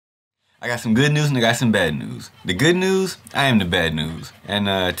I got some good news and I got some bad news. The good news, I am the bad news.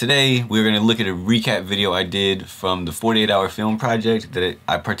 And today we're gonna look at a recap video I did from the 48-hour film project that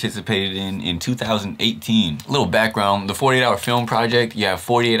I participated in 2018. A little background, the 48-hour film project, you have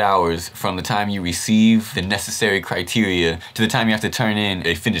 48 hours from the time you receive the necessary criteria to the time you have to turn in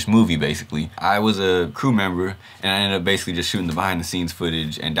a finished movie, basically. I was a crew member and I ended up basically just shooting the behind the scenes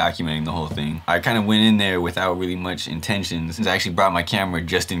footage and documenting the whole thing. I kind of went in there without really much intentions, since I actually brought my camera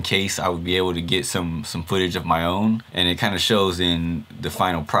just in case I would be able to get some footage of my own, and it kind of shows in the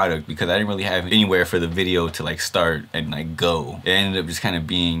final product because I didn't really have anywhere for the video to like start and like go. It ended up just kind of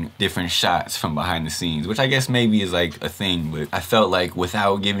being different shots from behind the scenes, which I guess maybe is like a thing, but I felt like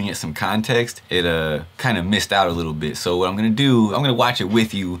without giving it some context, it kind of missed out a little bit. So what I'm gonna do, I'm gonna watch it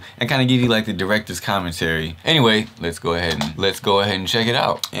with you and kind of give you like the director's commentary. Anyway, let's go ahead and check it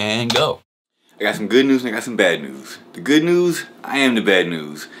out and go. I got some good news and I got some bad news. The good news, I am the bad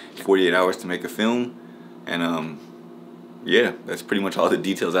news. 48 hours to make a film, and yeah, that's pretty much all the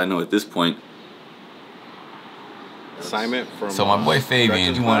details I know at this point. Assignment from, so my boy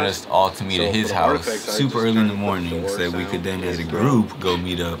Fabian, he wanted us all to meet at his house super early in the morning so that we could then as a group go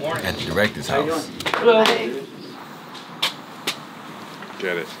meet up at the director's house. Hello.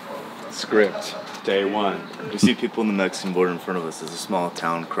 Get it. Script. Day one. We see people in the Mexican border in front of us. It's a small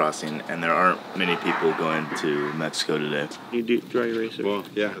town crossing, and there aren't many people going to Mexico today. You do dry erase it. Well,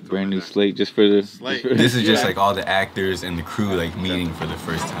 yeah. Brand new slate just for the slate. This is just like all the actors and the crew like meeting for the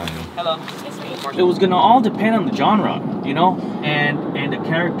first time. Hello. It was gonna all depend on the genre, you know, and the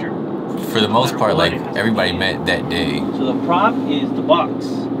character. For the most part, like everybody met that day. So the prop is the box,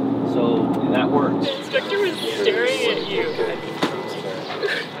 so that works. The inspector was staring at you.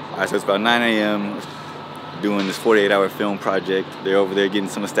 Alright, so it's about 9 a.m. doing this 48-hour film project. They're over there getting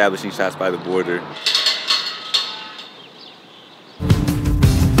some establishing shots by the border.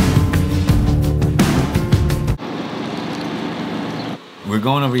 We're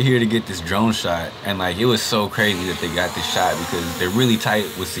going over here to get this drone shot, and like it was so crazy that they got this shot because they're really tight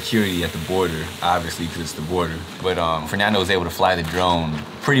with security at the border, obviously because it's the border. But Fernando was able to fly the drone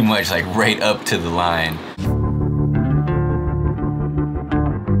pretty much like right up to the line.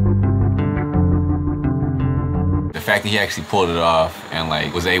 The fact that he actually pulled it off and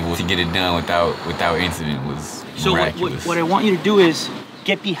like was able to get it done without incident was miraculous. So what I want you to do is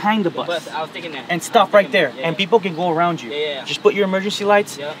get behind the bus I was thinking that. and stop right there, and people can go around you. Yeah. Just put your emergency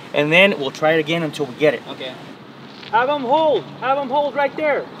lights, and then we'll try it again until we get it. Okay. Have them hold right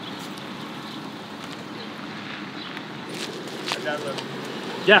there.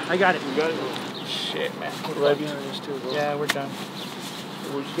 Yeah, I got it. You got it? Shit, man. Right behind us too, bro. Yeah, we're done.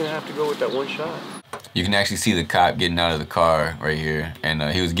 We're just gonna have to go with that one shot. You can actually see the cop getting out of the car right here, and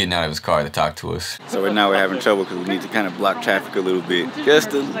he was getting out of his car to talk to us. So right now we're having trouble because we need to kind of block traffic a little bit.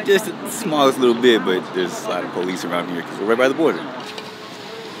 Just the smallest little bit, but there's a lot of police around here because we're right by the border.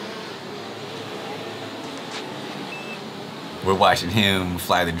 We're watching him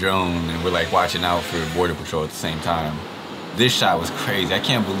fly the drone, and we're like watching out for Border Patrol at the same time. This shot was crazy. I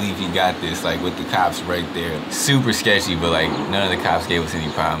can't believe he got this, like with the cops right there. Super sketchy, but like none of the cops gave us any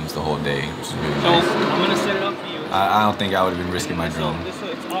problems the whole day, which is really nice. I'm gonna set it up for you. I don't think I would have been risking my drone.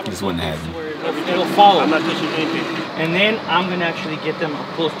 This wouldn't happen. It'll follow. I'm not touching anything. And then I'm gonna actually get them up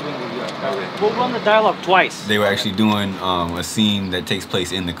close to you. We'll run the dialogue twice. They were actually doing a scene that takes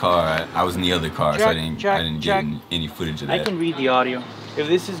place in the car. I was in the other car, so I didn't get any footage of that. I can read the audio. If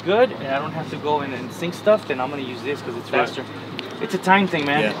this is good and I don't have to go in and sync stuff, then I'm gonna use this because it's faster. It's a time thing,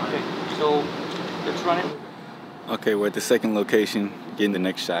 man. Yeah. Okay, so let's run it. Okay, we're at the second location, getting the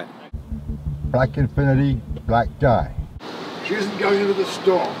next shot. Black infinity, black die. She isn't going into the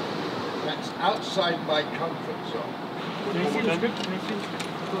storm. That's outside my comfort zone. Can I see the script? Can I see the script?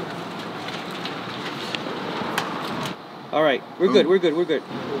 All right, we're good. We're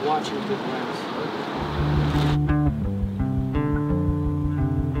watching the glance.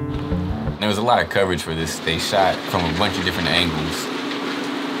 There was a lot of coverage for this. They shot from a bunch of different angles.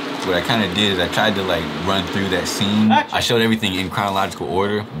 What I kind of did is I tried to like run through that scene. I showed everything in chronological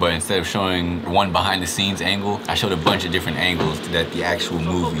order, but instead of showing one behind the scenes angle, I showed a bunch of different angles that the actual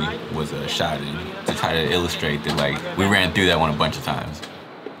movie was shot in to try to illustrate that like we ran through that one a bunch of times.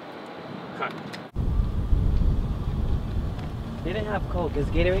 They didn't have Coke. Is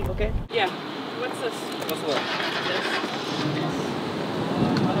Gatorade okay? Yeah. What's this? What's what?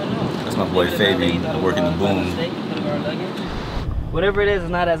 I don't know. That's my boy Fabian working the boom. Whatever it is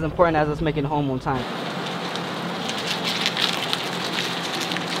not as important as us making it home on time.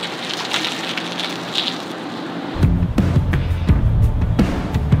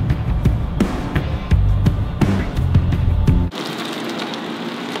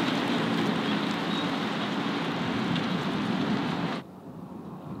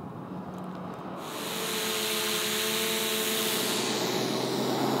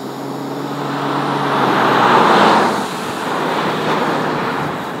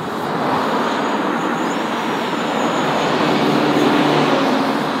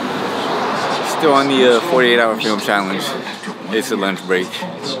 still on the 48-hour film challenge. It's a lunch break,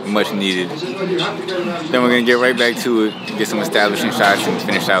 much needed. Then we're gonna get right back to it, get some establishing shots and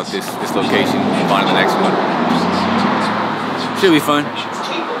finish out this location and move on to the next one. Should be fun.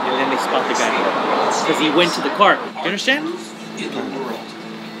 And then they spot the guy because he went to the car. You understand?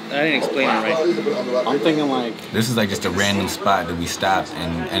 I didn't explain it right. I'm thinking like This is like just a random spot that we stopped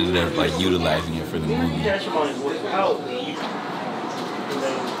and ended up like utilizing it for the movie.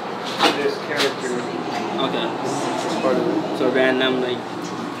 Okay. So random, like.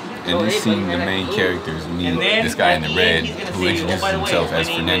 And this scene, the main characters meet this guy in the red who introduces himself as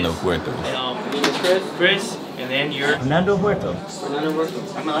Fernando Huerto. Chris, and then you're Fernando Huerto. So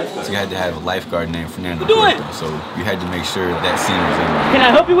you had to have a lifeguard named Fernando Huerto, so you had to make sure that scene was in there. Can I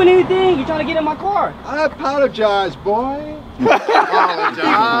help you with anything? You're trying to get in my car. I apologize, boy.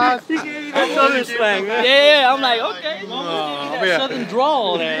 That's Southern slang, man. Yeah, I'm like, okay. that Southern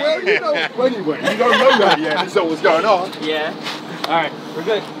drawl there. Well, you know, anyway, you don't know that yet, so what's going on? Yeah. All right, we're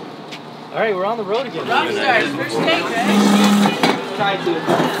good. All right, we're on the road again. Try to.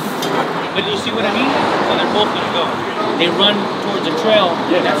 But you see what I mean? So they're both gonna go. They run towards a trail.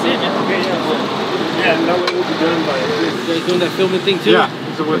 Yeah, that's it. yeah, no way will be done by You guys doing that filming thing too? Yeah,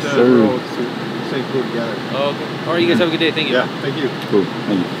 so with the roads to stay cool together. Oh, okay. All right, you guys have a good day. Thank you. Yeah, thank you. Cool,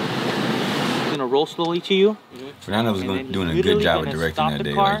 thank you. He's gonna roll slowly to you. Fernando was And then doing a literally good job of gonna directing stop that the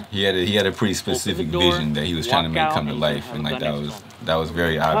day. car, Like he had a pretty specific the door, vision that he was trying to walk make out, come to and life, have and a like gun that was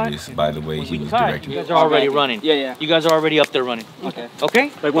very obvious by the way he was directing You it. guys are already running. Yeah, yeah. You guys are already up there running. Okay.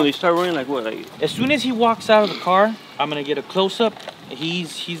 Okay? Like when they start running, like what? Like. As soon as he walks out of the car, I'm gonna get a close up.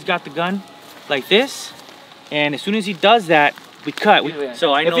 He's got the gun like this, and as soon as he does that, we cut.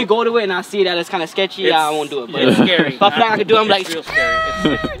 So I know If you go to it and I see that it's kind of sketchy, yeah, I won't do it. But it's scary. But I can do it, I'm like. It's real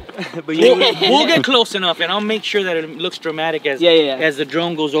scary. But we'll get close enough, and I'll make sure that it looks dramatic as as the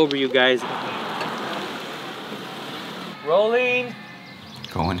drone goes over you guys. Rolling.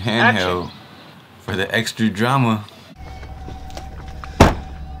 Going handheld for the extra drama.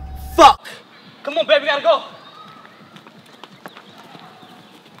 Fuck! Come on, baby, gotta go.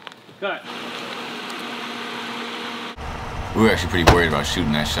 Cut. We were actually pretty worried about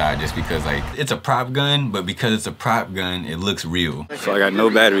shooting that shot just because like it's a prop gun, but because it's a prop gun, it looks real. So I got no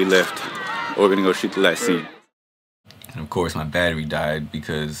battery left. We're gonna go shoot the last scene. And of course my battery died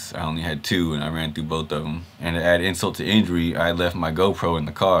because I only had 2 and I ran through both of them. And to add insult to injury, I left my GoPro in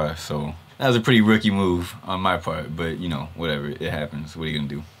the car. So that was a pretty rookie move on my part, but you know, whatever, it happens. What are you gonna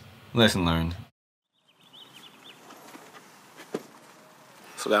do? Lesson learned.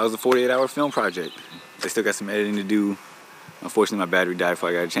 So that was the 48-hour film project. They still got some editing to do. Unfortunately, my battery died before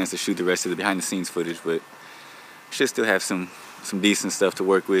I got a chance to shoot the rest of the behind-the-scenes footage, but should still have some decent stuff to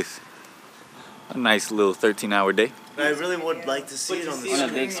work with. A nice little 13-hour day. I really would like to see it on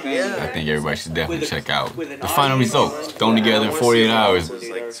the big screen. Yeah. I think everybody should definitely check out the final result. Thrown together in 48 hours.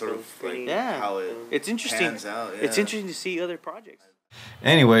 Like, sort of, like, Yeah. how It's interesting. pans out, It's yeah. interesting to see other projects.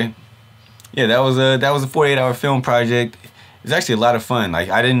 Anyway, yeah, that was a 48-hour film project. It was actually a lot of fun. Like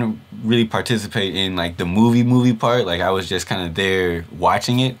I didn't really participate in like the movie part. Like I was just kind of there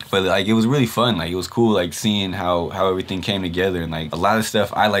watching it, but like it was really fun. Like it was cool like seeing how everything came together, and like a lot of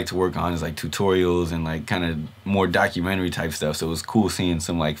stuff I like to work on is like tutorials and like kind of more documentary type stuff. So it was cool seeing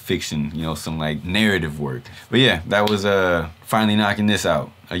some like fiction, you know, some like narrative work. But yeah, that was finally knocking this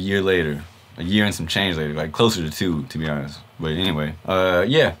out a year later. A year and some change later, like closer to 2 to be honest. But anyway,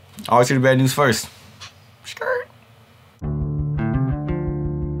 yeah, always hear the bad news first. Skirt.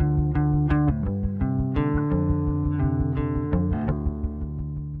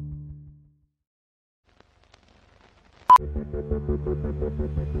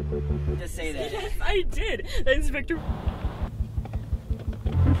 Just say that. Yes, I did. That is Victor.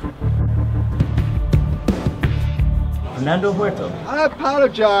 Fernando Huerto. I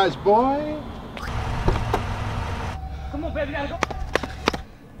apologize, boy. Come on, baby, gotta go.